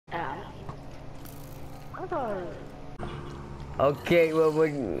Okay, well,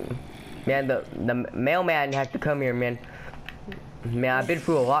 man, the mailman has to come here, man. Man, I've been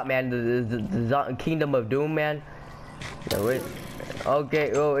through a lot, man. The Kingdom of Doom, man. Yeah, wait.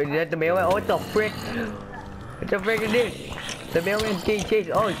 Okay, oh, is that the mailman? Oh, what the frick? What the frick is this? The mailman's getting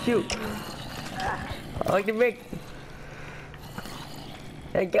chased. Oh, shoot. Oh, what the frick?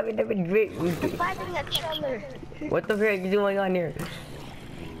 Hey, get me the frick. I'm fighting a trailer. What the frick is going on here?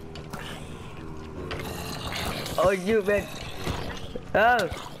 Oh, shoot, man. Oh.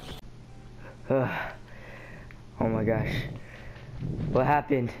 Oh my gosh. What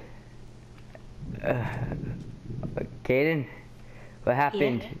happened? Kaden? What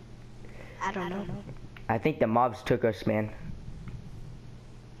happened? Yeah. I don't know. I think the mobs took us, man.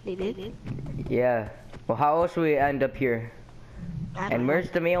 They did? Yeah. Well, how else would we end up here? And where's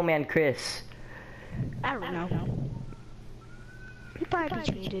the mailman, Chris? I don't know. He probably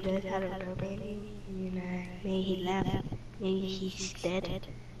cheated us. I don't know, maybe. Maybe he left. Maybe he's dead.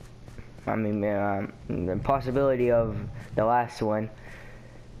 I mean, the possibility of the last one.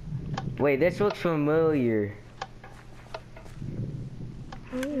 Wait, this looks familiar.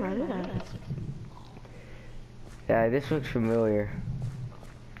 Yeah, this looks familiar.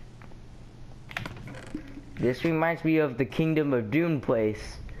 This reminds me of the Kingdom of Doom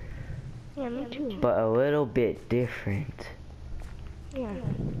place. Yeah, me too. But a little bit different. Yeah.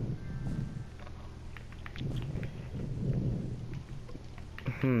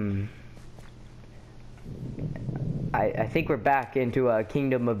 I think we're back into a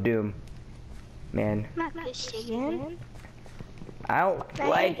Kingdom of Doom. Man. Not this again. I don't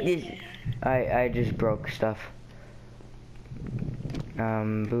like this. I just broke stuff.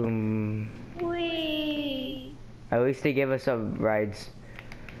 Boom. Whee! At least they give us some rides.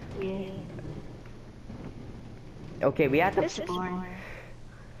 Yeah. Okay, we have to. This is boring.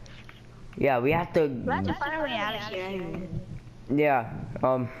 Yeah, we have to. We have to find our way out of here anyway. Yeah.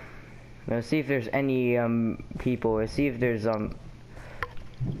 Let's see if there's any people. Let's see if there's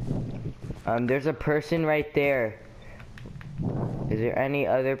there's a person right there. Is there any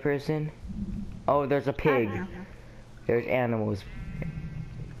other person? Oh, there's a pig. There's animals.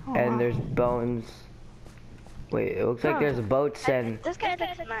 And there's bones. Wait, it looks like there's boats and... This guy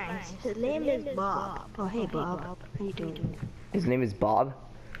looks nice. His name is Bob. Oh, hey Bob. How you doing? His name is Bob?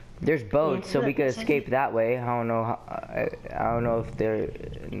 There's boats, so we could escape that way. I don't know how, I don't know if they're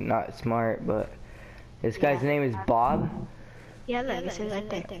not smart, but... This guy's name is Bob? Yeah, look, it says right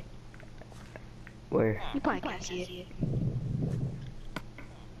there. Where? You probably can't see it.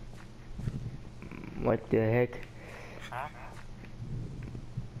 What the heck?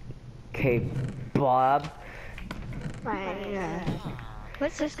 Okay, Bob. Right,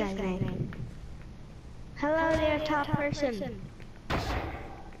 what's this guy's name? Hello there, top person.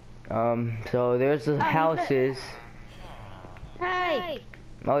 So there's the houses. Hey!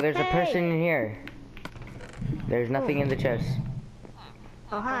 Oh, there's a person in here. There's nothing in the chest.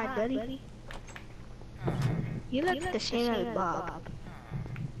 Oh, hi, buddy. You look the same as Bob.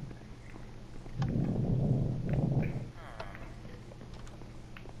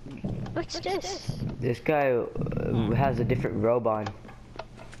 What's this? This guy has a different robe on.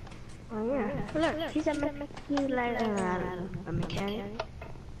 Oh yeah. Look, he's like a mechanic.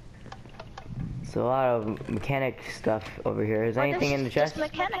 So a lot of mechanic stuff over here. Is anything in the chest?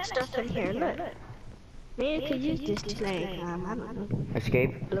 There's mechanic stuff in here, look. Maybe you could use this to like, I don't know.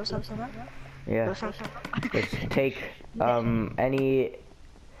 Escape? Blow something up? Yeah. Blow something up? Let's take, any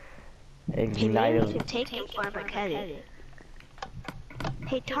igniter. Maybe we should take him for a mechanic.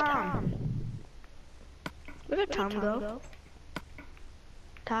 Hey Tom. Where did Tom go?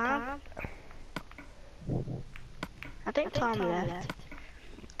 Tom? I think Tom left.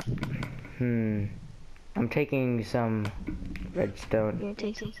 I'm taking some redstone. You're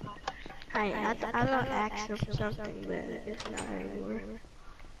taking some. I don't ask him for something, but it's not anymore.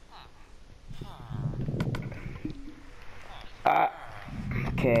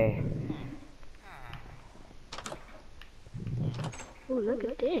 Okay. Oh, look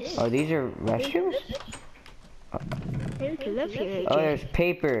at this. Oh, these are restrooms? Maybe we can live here, AJ. Oh, there's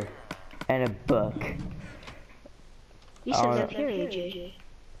paper and a book. You should live here, AJ.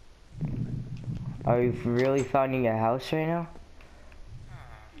 Are you really finding a house right now?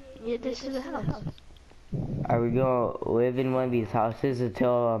 Yeah, this is a house. Are we gonna live in one of these houses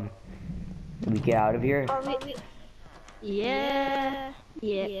until we get out of here? Yeah,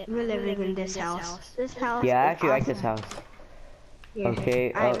 we're living in this house. This house. Yeah, I actually like this house. Yeah.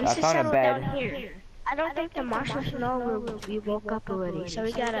 Okay, Alright, I found a bed. I don't think the marshals know we woke up already, so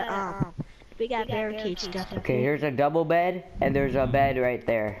we gotta barricade stuff. Okay, here's a double bed, and there's a bed right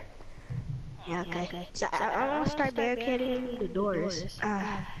there. Yeah, okay. So I'm gonna start barricading the doors.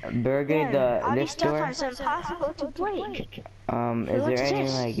 Barricade All these this stuff door. are impossible to break. Is there What's any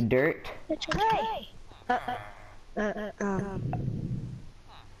this? like dirt? It's clay.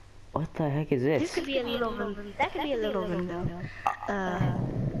 What the heck is This this? could be a little window. That could be a little window.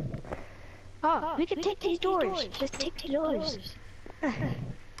 Oh, we can take these doors. Just take the doors.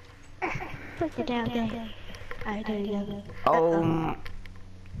 Put it down there. Alright, there you go. Oh,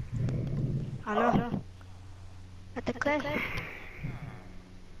 Oh no. At the clay.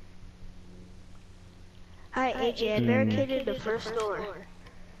 Alright, AJ, I barricaded the first door.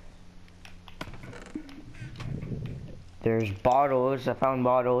 there's bottles. I found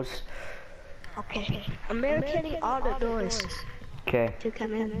bottles. Okay. I'm barricading all the doors Okay, to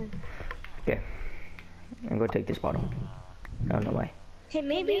come in. okay. I'm gonna take this bottle. I don't know why. Hey,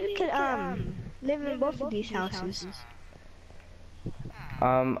 maybe we could live in both of these houses.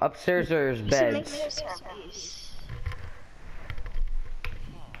 Upstairs there's We should make beds. this.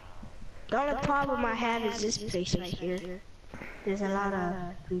 The only problem I have is this place right here. There's a lot of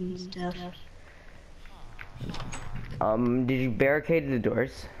food and stuff. Did you barricade the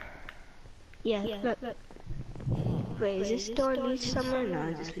doors? Yeah, look. Wait, is this door leads somewhere? No,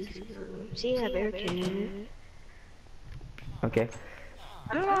 it just leads to the room. See, I barricaded it. Okay.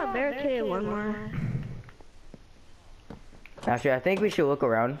 I'm gonna barricade one more. Actually, I think we should look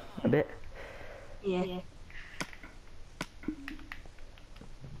around a bit. Yeah.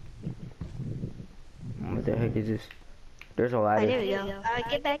 What the heck is this? There's a Oh, ladder. there we go.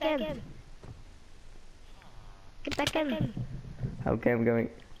 Get back in. Get back in. Okay, I'm going.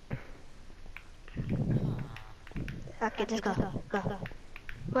 Okay, just go. Go.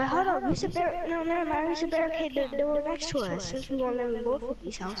 Wait, hold on. We should no, never mind. We should barricade the door next to us since we won't live in both of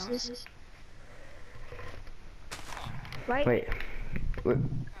these houses. Right? Wait.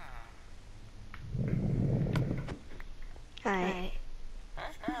 Alright.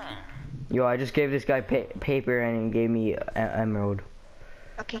 Yo, I just gave this guy paper and he gave me an emerald.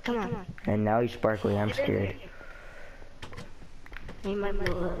 Okay, come on. And now he's sparkling. I'm scared. He might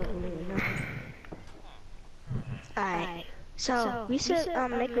blow up. Alright. So, we should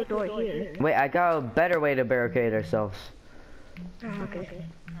make a door here. Wait, I got a better way to barricade ourselves. Okay.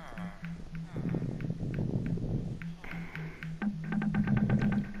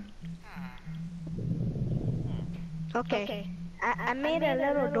 Okay. I made a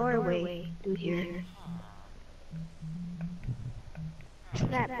little doorway through here. It's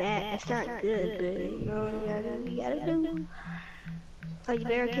not bad. It's not good, but you know, you gotta do. Oh, you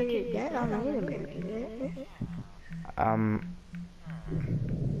barricaded that? Oh, no, you didn't barricade that.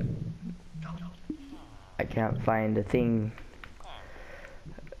 I can't find the thing.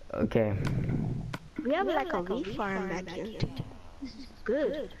 Okay. We have like a wheat farm back here. This is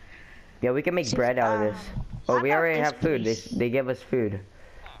good. Yeah, we can make bread out of this. Oh, we already have food. They give us food.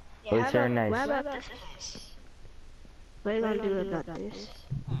 Yeah, Oh, it's very nice. What about this? What are you gonna do about this?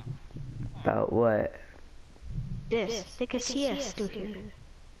 About what? This. They can see us through here.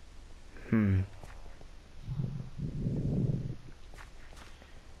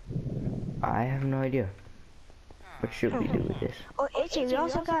 I have no idea. What should we do with this? Oh, AJ, we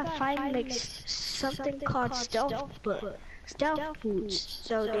also gotta find like something called stealth boots,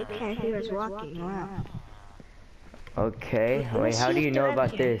 so they can't hear us walking around. Okay. Wait, how do you know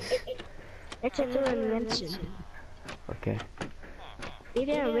about this? It's a new invention. Okay. They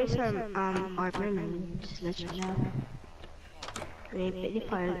didn't erase our brain, just let you know. They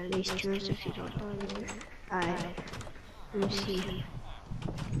probably erased yours if you don't know either. Alright. Let me see.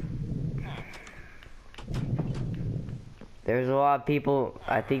 There's a lot of people.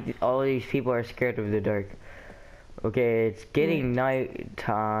 I think all these people are scared of the dark. Okay, it's getting night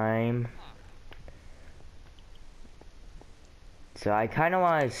time. So I kind of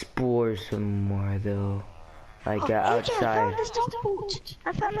want to explore some more though. Like outside. I found the stealth boots.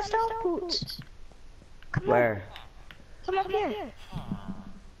 I found the stealth boots. Come Where? on. Come up here.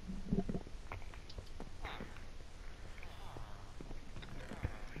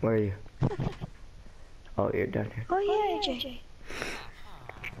 Where are you? Oh, you're down here. Oh yeah, AJ.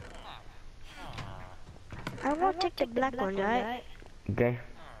 I won't take the black one, right? Okay.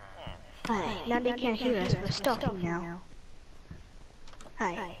 Alright, now they can't hear us. We're stalking now.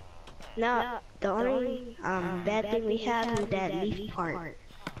 Hi. Now, the only bad thing we have is that leaf part.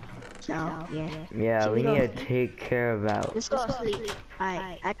 So, yeah. Yeah, So we need to take care of that. Let's go sleep.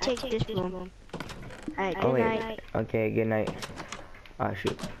 Alright, I take this room. Alright, Oh good wait. night. Okay, good night. Oh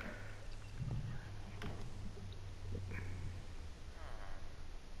shoot.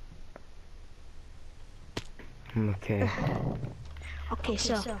 Okay. Okay,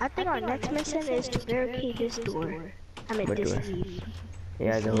 so I think our next mission is to barricade this door. I mean What this door? leaf.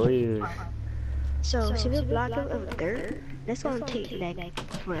 Yeah, the leaves. So should we block it with dirt? That's gonna take like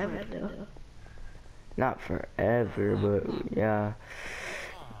forever though. Not forever, but yeah.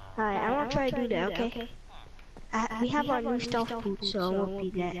 Alright, I'm gonna try to do that, okay? We have our new stealth boots, so it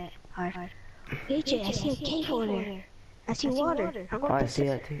won't be that hard. AJ, I see a cave over there. I see water. I'm Oh, gonna I see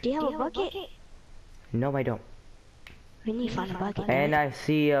that too. Do you have a bucket? No, I don't. We need to find a bucket. And I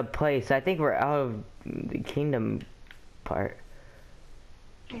see a place. I think we're out of the kingdom part.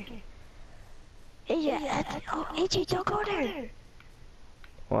 AJ, AJ, don't go there.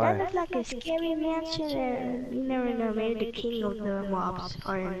 Why? That looks like a scary mansion, and you never know. Maybe the king of the mobs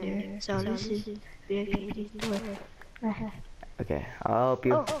are in there. So this is very door. Okay, I'll help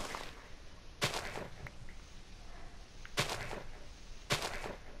you. Oh.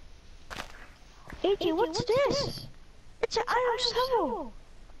 AJ, what's this? It's an iron shovel.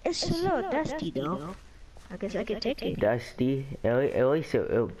 It's a little dusty though. I guess I can take it. Dusty? At least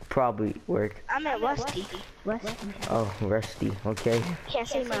it'll probably work. I'm at rusty. Rusty. Oh, rusty. Okay. Can't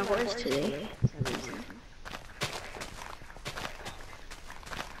say my words today.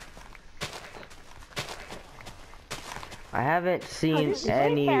 I haven't seen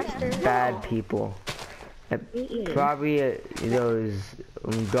any bad people. Probably those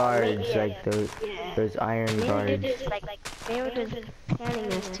guards, like those iron guards. Maybe they're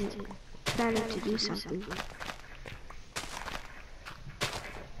just planning to do something.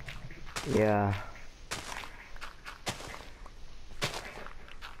 Yeah.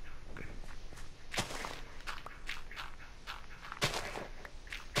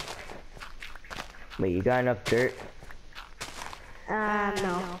 Wait, you got enough dirt?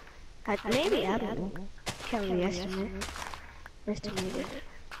 No. Maybe, I don't know. Can't really estimate it.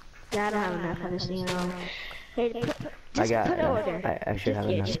 Yeah, I don't have enough, honestly, Hey, I got put it over enough. there. I should have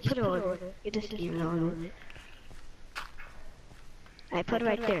enough. Just put it over there. You just keep it over there. I put it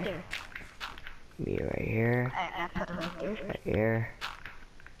right there. Me right here. I put it right there. Right here.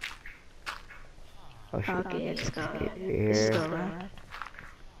 Oh shit. Okay, let's go. Here. Let's go around.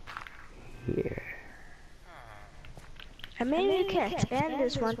 Here. And maybe we can expand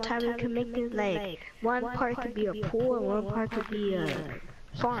this one time. We can make it like one part could be a pool and one part could be a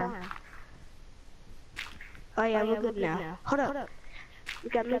farm. Oh yeah, we're good now. Hold up. We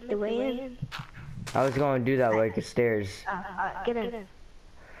gotta make the way in. I was gonna do that like the stairs. Get in.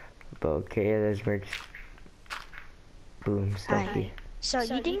 But okay, this works. Boom, stealthy. So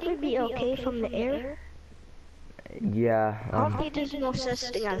you think we'd be okay from the air? Yeah. Hopefully there's no such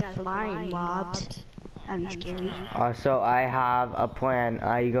thing as flying mobs. That'd be scary. Also, I have a plan.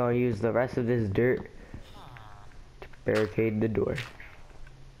 I'm gonna use the rest of this dirt to barricade the door.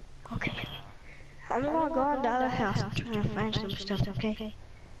 Okay. I'm gonna go in the other house and try to find some stuff, okay?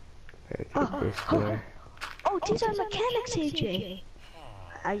 Barricade this door. Oh, these are mechanics, AJ.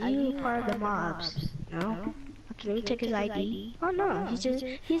 Are you part of the mobs? No? Okay, let me take his ID. Oh no, he's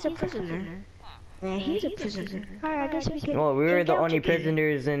a prisoner. Yeah, he's a prisoner. Alright, I guess we can... Well, we were the only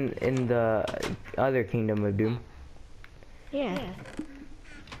prisoners in the other Kingdom of Doom. Yeah.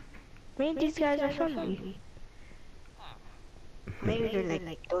 Maybe these guys are friendly. Maybe they're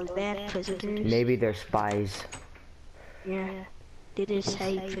like those bad prisoners. Maybe they're spies. Yeah. They just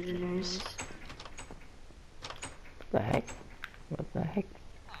hate prisoners. What the heck? What the heck?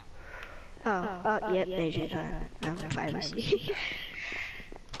 Oh, yep, there's your privacy.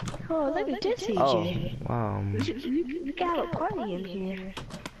 Oh, look at this, AJ. Oh, We got a party in here.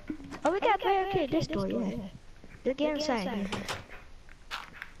 Oh, we got barricade this door, yeah. Let's get inside.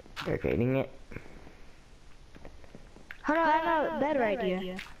 barricading it. Hold on, I know a better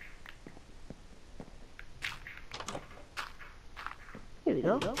idea. Here we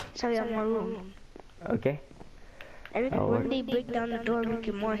go. So we have more room. Okay. And when they break down the door, we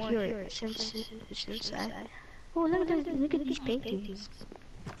can more hear it since it's inside. Oh, look at these paintings.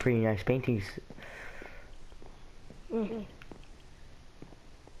 Pretty nice paintings. Mm.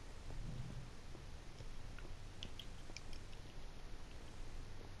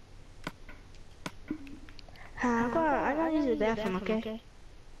 I'm gonna use the bathroom, okay?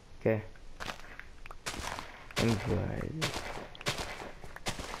 Okay. I'm good.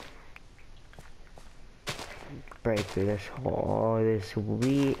 Break through this hole, this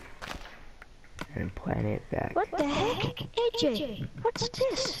wheat, and plant it back. What the heck? AJ, what's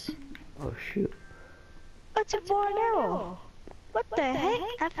this? Oh shoot. What's a bow and arrow? What the heck?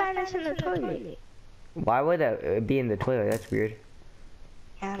 I found this in the toilet. Why would that be in the toilet? That's weird.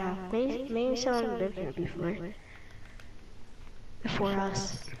 I don't know. Maybe someone lived here before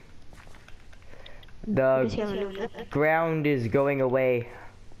us. The ground is going away,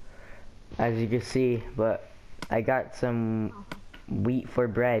 as you can see, but I got some wheat for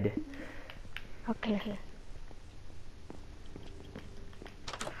bread. Okay.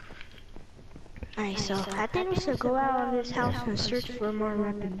 Alright, so I think we should go out of this house and search for more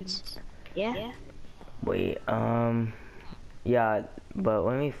weapons. Yeah? Wait, yeah, but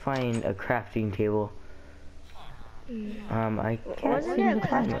let me find a crafting table. I can't Wasn't see there a the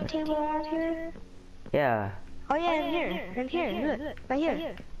crafting timer. table around here? Yeah. Oh yeah, in here, look, right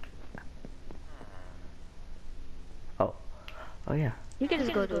here. Oh yeah. You can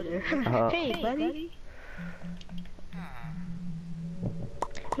just go to there. Hey, buddy.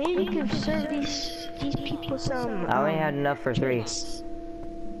 Maybe you can serve these people some. I only had enough for 3.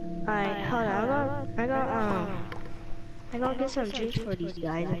 Alright, hold on. I'm gonna get some drinks for these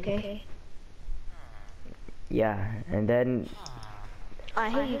guys, okay? Yeah, and then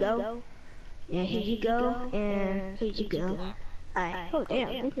Alright, here you go. Yeah, here you go, and here you go. Alright, oh damn,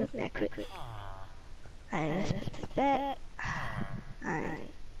 they look that quick. Alright, let's put that.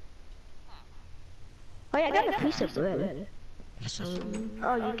 Alright. Oh yeah, I got a piece of bread.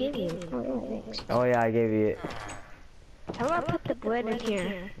 Oh, you gave me it. Oh yeah, thanks. oh yeah, I gave you it. I'm gonna put the bread in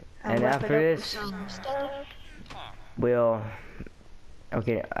here. And after this, we'll.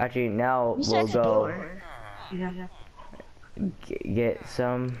 Okay, actually now we'll go Yeah. get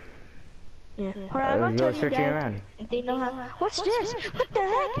some. Yeah. Alright, Let's go searching around. If they know how. What's this? What the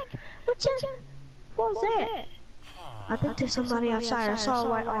heck? What's this? What was that? I think there's somebody outside. I saw a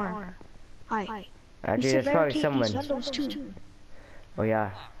white arm. Hi. Actually, there's probably someone. Too. Oh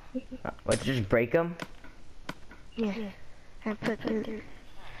yeah. Let's just break them. Yeah. And put the.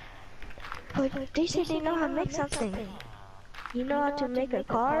 But they said they know how to make something. You know how to make a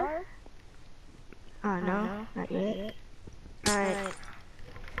car? Oh no, not yet. Alright.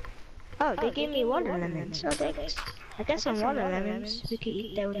 Oh, they gave me water lemons. Oh, thanks. I got some water lemons. We can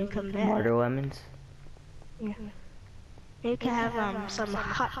eat that when you come back. Water lemons. Yeah. You can have some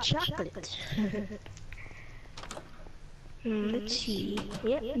hot chocolate. Let's see.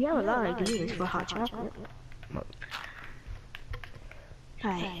 Yeah, you have a lot of ingredients for hot chocolate.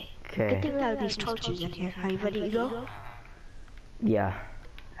 Alright. Good Okay. thing we have these torches in here. Are you ready to go? Yeah.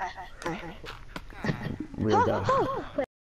 Alright. We'll go.